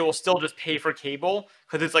and they will still just pay for cable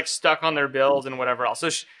because it's like stuck on their bills and whatever else.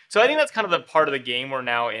 So I think that's kind of the part of the game we're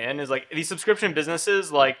now in, is like these subscription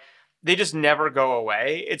businesses, like they just never go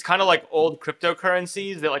away. It's kind of like old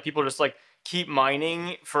cryptocurrencies that like people just like keep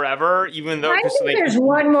mining forever, even though I think there's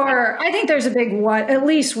one more. I think there's a big one, at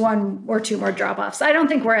least one or two more drop offs. I don't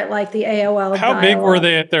think we're at like the AOL. How big were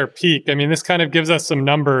they at their peak? I mean, this kind of gives us some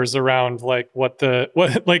numbers around like what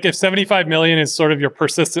like if 75 million is sort of your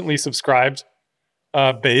persistently subscribed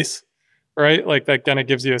base, right? Like that kind of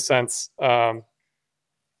gives you a sense. And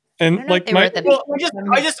like I want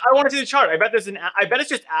to see the chart. I bet it's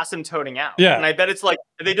just asymptoting out. Yeah. And I bet it's like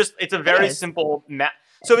it's a very simple math.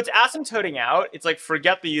 So if it's asymptoting out, it's like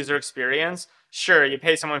forget the user experience. Sure, you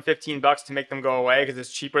pay someone $15 to make them go away because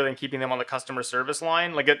it's cheaper than keeping them on the customer service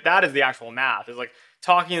line. Like that is the actual math. It's like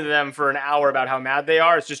talking to them for an hour about how mad they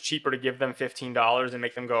are. It's just cheaper to give them $15 and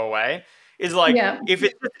make them go away. Is like, if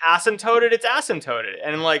it's just asymptoted, it's asymptoted.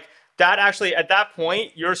 And like that actually, at that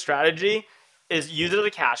point, your strategy is use it as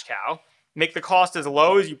a cash cow, make the cost as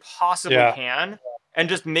low as you possibly can, and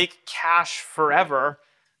just make cash forever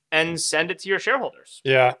and send it to your shareholders.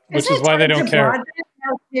 Yeah, which is why they don't care.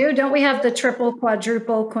 Too? Don't we have the triple,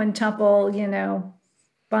 quadruple, quintuple,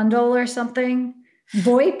 bundle or something?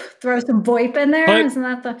 VoIP, throw some VoIP in there. Isn't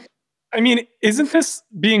that the... I mean, isn't this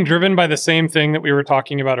being driven by the same thing that we were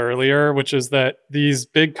talking about earlier, which is that these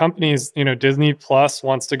big companies, Disney Plus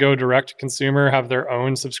wants to go direct to consumer, have their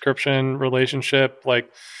own subscription relationship.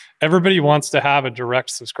 Like everybody wants to have a direct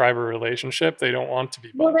subscriber relationship. They don't want to be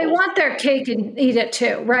bundled. Well, they want their cake and eat it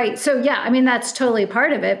too, right? So yeah, I mean, that's totally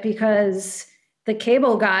part of it, because the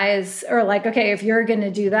cable guys are like, okay, if you're going to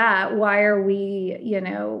do that, why are we,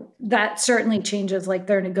 that certainly changes like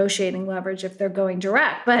their negotiating leverage if they're going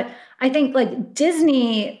direct. But I think like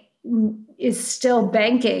Disney is still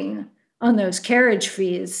banking on those carriage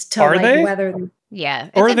fees to whether. Yeah.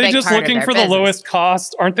 Or are they just looking for the lowest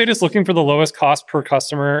cost? Aren't they just looking for the lowest cost per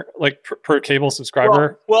customer, like per cable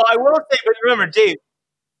subscriber? Well, I will say, but remember, Dave,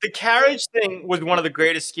 the carriage thing was one of the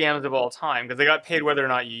greatest scams of all time because they got paid whether or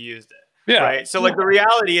not you used it. Yeah. Right. So like the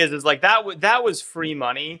reality is like that was free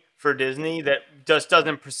money for Disney that just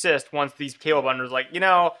doesn't persist once these cable bundlers like,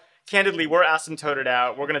 candidly, we're asymptoted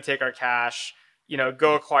out. We're going to take our cash,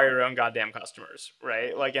 go acquire your own goddamn customers.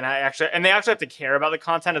 Right. Like, and they actually have to care about the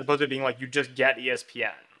content as opposed to being like, you just get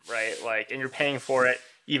ESPN. Right. Like, and you're paying for it,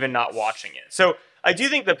 even not watching it. So I do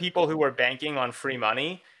think the people who are banking on free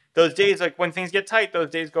money, those days, like when things get tight,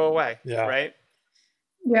 those days go away. Yeah. Right.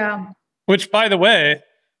 Yeah. Which, by the way,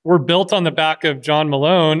 were built on the back of John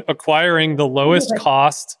Malone acquiring the lowest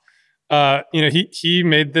cost. He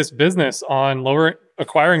made this business on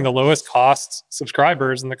acquiring the lowest cost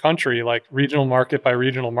subscribers in the country, like regional market by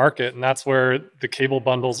regional market. And that's where the cable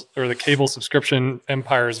bundles or the cable subscription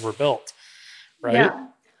empires were built. Right. Yeah.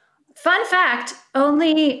 Fun fact,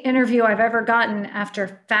 only interview I've ever gotten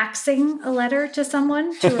after faxing a letter to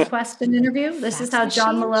someone to request an interview. This is how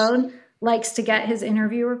John Malone likes to get his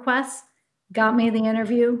interview requests. Got me the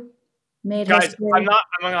interview. Guys,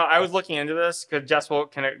 I was looking into this because Jess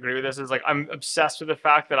can agree with this. Is like I'm obsessed with the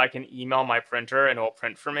fact that I can email my printer and it will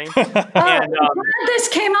print for me. This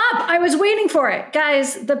came up. I was waiting for it,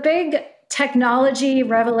 guys. The big technology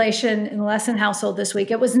revelation in the Lesson household this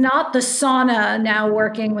week. It was not the sauna now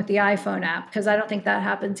working with the iPhone app, because I don't think that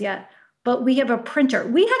happens yet. But we have a printer.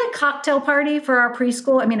 We had a cocktail party for our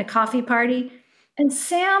preschool. A coffee party, and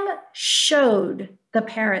Sam showed the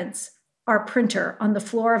parents our printer on the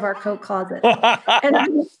floor of our coat closet. And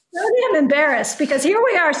I'm so damn embarrassed because here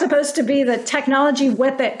we are supposed to be the technology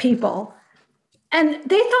whippet people. And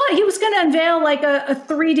they thought he was going to unveil like a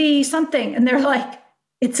 3D something. And they're like,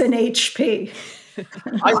 it's an HP.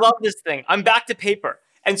 I love this thing. I'm back to paper.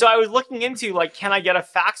 And so I was looking into like, can I get a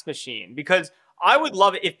fax machine? Because I would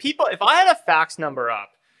love it. If I had a fax number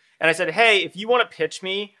up and I said, hey, if you want to pitch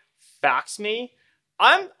me, fax me.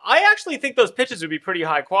 I actually think those pitches would be pretty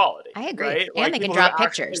high quality. I agree. Right? And they can drop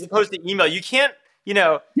pictures. As opposed to email. You can't,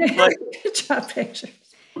 like drop pictures.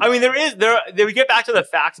 I mean, we get back to the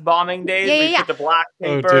fax bombing days. Yeah. Put the black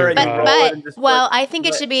paper and you roll it and just I think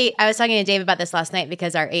it should be. I was talking to Dave about this last night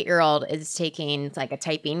because our 8-year-old is taking like a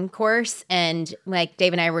typing course, and like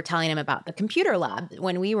Dave and I were telling him about the computer lab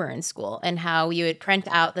when we were in school and how you would print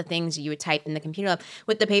out the things you would type in the computer lab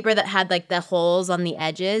with the paper that had like the holes on the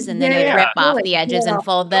edges, and then it would rip off the edges and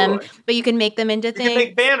fold them, but you can make them into things. You can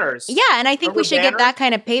make banners. Yeah, and I think we should get that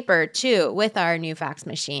kind of paper too with our new fax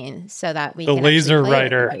machine so that we the can laser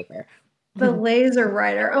writer. The laser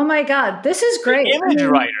writer. Oh my God, this is great. The image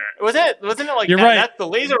writer. Wasn't it like You're that? right. That's the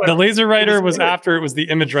laser writer. The laser writer was after it was the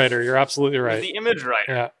image writer. You're absolutely right. The image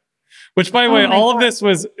writer. Yeah. Which, by the way, all of this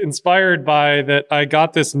was inspired by that I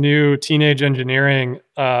got this new teenage engineering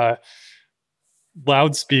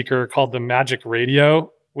loudspeaker called the Magic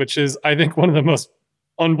Radio, which is, I think, one of the most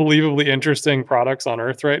unbelievably interesting products on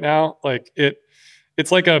earth right now. Like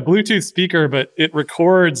it's like a Bluetooth speaker, but it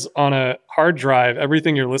records on a hard drive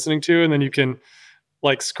everything you're listening to, and then you can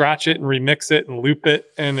like scratch it and remix it and loop it,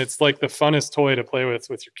 and it's like the funnest toy to play with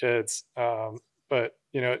your kids. But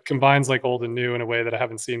it combines like old and new in a way that I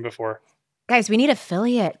haven't seen before. Guys, we need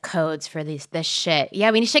affiliate codes for this shit.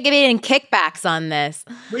 Yeah, we should get in kickbacks on this.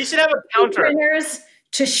 We should have a counter. Printers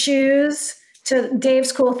to shoes to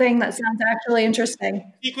Dave's cool thing that sounds actually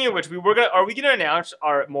interesting. Speaking of which, are we gonna announce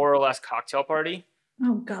our more or less cocktail party?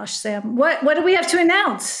 Oh gosh, Sam, what do we have to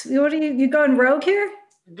announce? What are you going rogue here?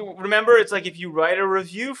 Remember, it's like if you write a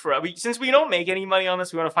review since we don't make any money on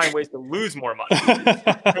this, we want to find ways to lose more money.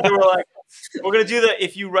 So we're gonna do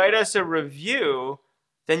if you write us a review,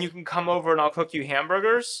 then you can come over and I'll cook you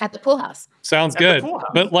hamburgers at the pool house. Sounds good.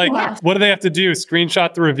 But what do they have to do?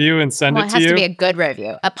 Screenshot the review and send it to you? It has to be a good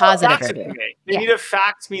review, a positive review. They need to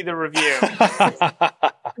fax me the review.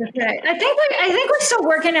 Okay. I think we're still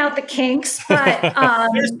working out the kinks, but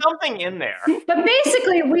there's something in there. But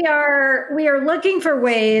basically, we are looking for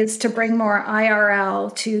ways to bring more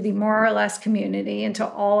IRL to the More or Less community and to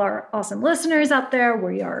all our awesome listeners out there.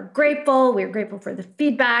 We are grateful. We are grateful for the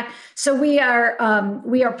feedback. So we are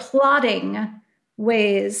plotting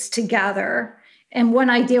ways to gather. And one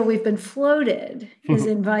idea we've been floated is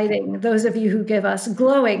inviting those of you who give us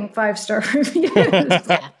glowing 5-star reviews.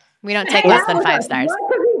 Yeah. We don't take less than 5 stars.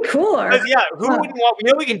 What could be cooler? Yeah, who wouldn't want? You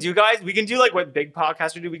know what we can do, guys? We can do like what big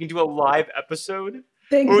podcasters do. We can do a live episode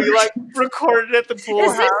where we like record it at the pool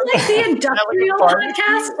house. Is this like the industrial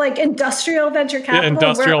podcast, like industrial venture capital? Yeah,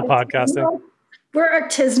 industrial podcasting. We're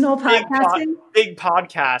artisanal podcasting. Big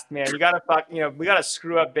podcast, man. You gotta we gotta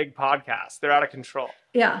screw up big podcasts. They're out of control.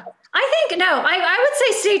 Yeah. I would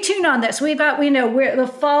say stay tuned on this. we're the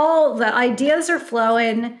fall, the ideas are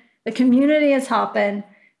flowing, the community is hopping.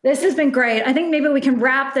 This has been great. I think maybe we can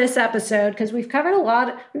wrap this episode because we've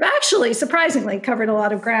actually surprisingly covered a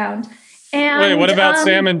lot of ground. And wait, what about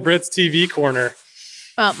Sam and Britt's TV corner?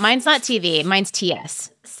 Well, mine's not TV. Mine's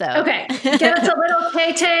TS. So okay, give us a little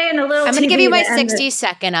Tay and a little. I'm going to give you my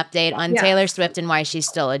 60-second update on Taylor Swift and why she's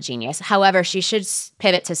still a genius. However, she should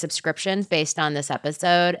pivot to subscriptions based on this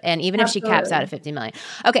episode, and even if she caps out at 50 million.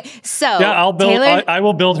 Okay, so I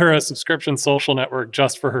will build her a subscription social network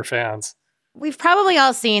just for her fans. We've probably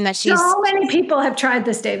all seen that she's... So many people have tried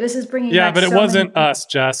this, Dave. This is bringing back but it wasn't us,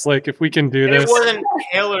 Jess. Like, if we can do this... It wasn't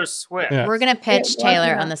Taylor Swift. Yeah. We're going to pitch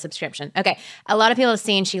Taylor on the subscription. Okay. A lot of people have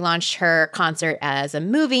seen she launched her concert as a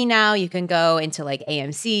movie now. You can go into, like,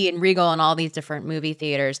 AMC and Regal and all these different movie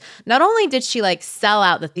theaters. Not only did she, like, sell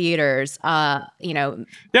out the theaters, Yeah,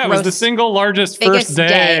 it was the single largest first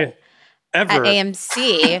day ever. At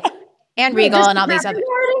AMC and Regal and all these other...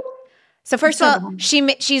 So first of all,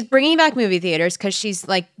 she's bringing back movie theaters because she's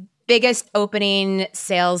like biggest opening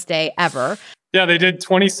sales day ever. Yeah, they did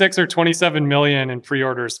 26 or 27 million in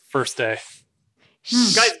pre-orders first day.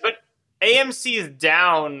 Guys, but AMC is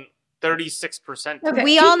down 36%. Okay,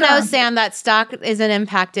 we all know, Sam, that stock isn't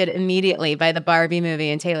impacted immediately by the Barbie movie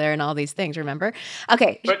and Taylor and all these things, remember?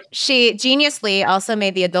 Okay, but she geniusly also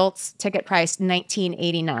made the adults ticket price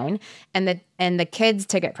 $19.89 and the kids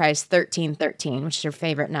ticket price $13.13, which is her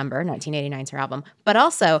favorite number. 1989 is her album. But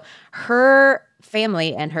also her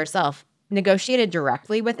family and herself negotiated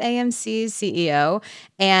directly with AMC's CEO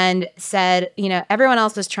and said, everyone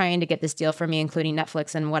else was trying to get this deal for me, including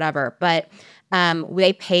Netflix and whatever, but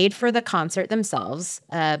they paid for the concert themselves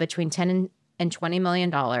between $10 and $20 million.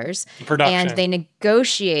 Production. And they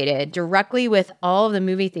negotiated directly with all of the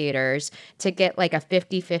movie theaters to get like a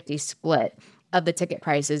 50-50 split. of the ticket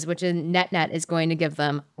prices, which in net is going to give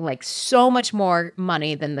them like so much more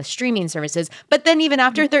money than the streaming services. But then even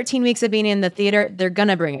after 13 weeks of being in the theater, they're going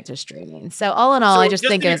to bring it to streaming. So all in all, I just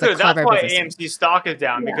think it's a clever business. That's why AMC stock is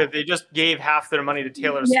down, because they just gave half their money to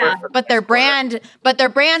Taylor Swift. But their brand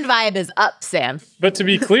vibe is up, Sam. But to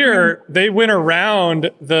be clear, they went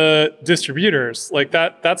around the distributors. Like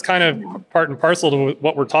that's kind of part and parcel to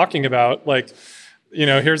what we're talking about. Like,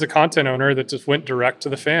 here's a content owner that just went direct to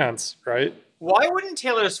the fans, right? Why wouldn't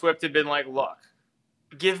Taylor Swift have been like, look,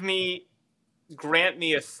 grant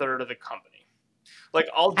me a third of the company? Like,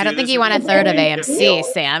 I don't think you want a third of AMC,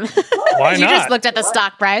 Sam. Why not? You just looked at the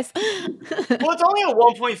stock price. Well, it's only a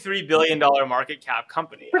 $1.3 billion market cap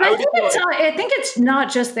company. But I think it's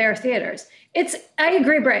not just their theaters. I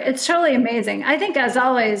agree, Britt. It's totally amazing. I think, as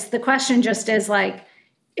always, the question just is like,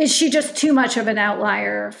 is she just too much of an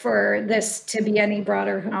outlier for this to be any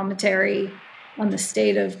broader commentary on the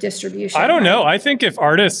state of distribution? I don't know. I think if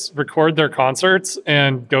artists record their concerts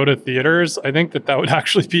and go to theaters, I think that would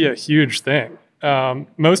actually be a huge thing.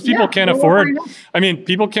 Most people can't afford.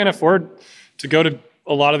 People can't afford to go to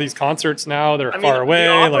a lot of these concerts now. They're far away.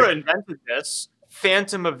 The opera invented this.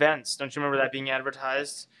 Phantom events. Don't you remember that being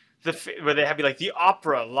advertised? Where they have the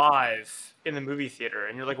opera live in the movie theater,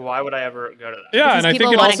 and you're like, why would I ever go to that? Yeah, and I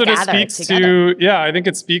think it also just speaks to. Yeah, I think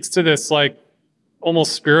it speaks to this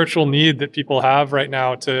almost spiritual need that people have right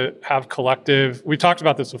now to have collective. We talked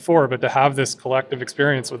about this before, but to have this collective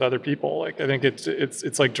experience with other people, I think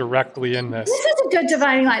it's directly in this. This is a good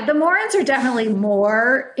dividing line. The Morons are definitely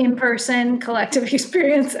more in-person collective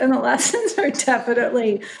experience, and the Lessons are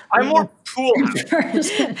definitely. I'm more pool house.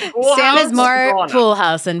 Sam is more pool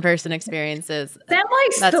house in-person experiences. Sam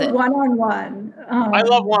likes the one-on-one. I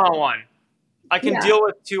love one-on-one. I can deal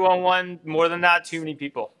with 2-on-1. More than that, too many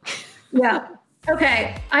people. Yeah.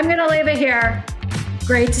 Okay, I'm going to leave it here.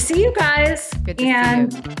 Great to see you guys. Good to see you.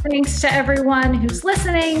 Thanks to everyone who's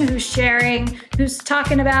listening, who's sharing, who's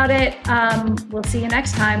talking about it. We'll see you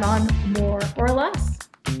next time on More or Less.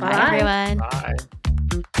 Bye everyone. Bye.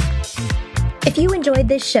 If you enjoyed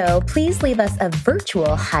this show, please leave us a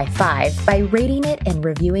virtual high five by rating it and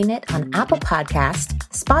reviewing it on Apple Podcasts,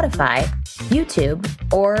 Spotify, YouTube,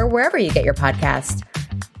 or wherever you get your podcasts.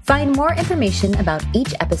 Find more information about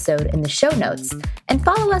each episode in the show notes, and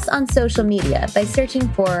follow us on social media by searching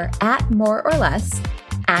for @MoreOrLess,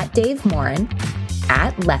 @DaveMorin,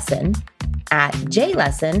 @Lesson,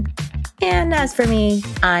 @JLesson, and as for me,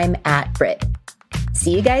 I'm @Brit.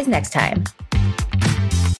 See you guys next time.